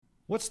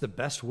What's the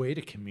best way to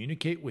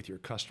communicate with your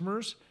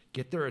customers?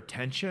 Get their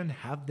attention,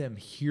 have them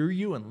hear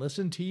you and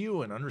listen to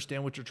you and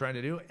understand what you're trying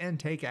to do and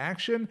take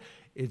action?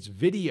 It's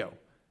video.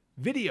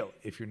 Video.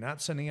 If you're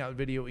not sending out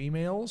video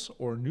emails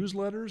or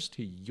newsletters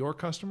to your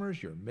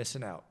customers, you're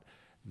missing out.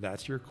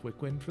 That's your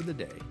quick win for the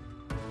day.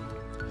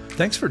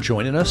 Thanks for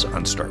joining us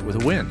on Start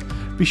With a Win.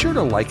 Be sure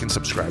to like and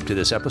subscribe to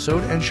this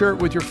episode and share it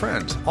with your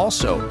friends.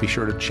 Also, be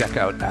sure to check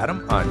out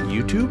Adam on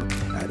YouTube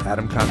at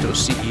Adam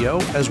Contos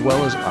CEO, as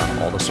well as on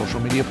all the social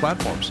media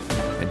platforms.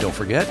 And don't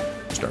forget,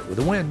 start with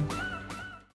a win.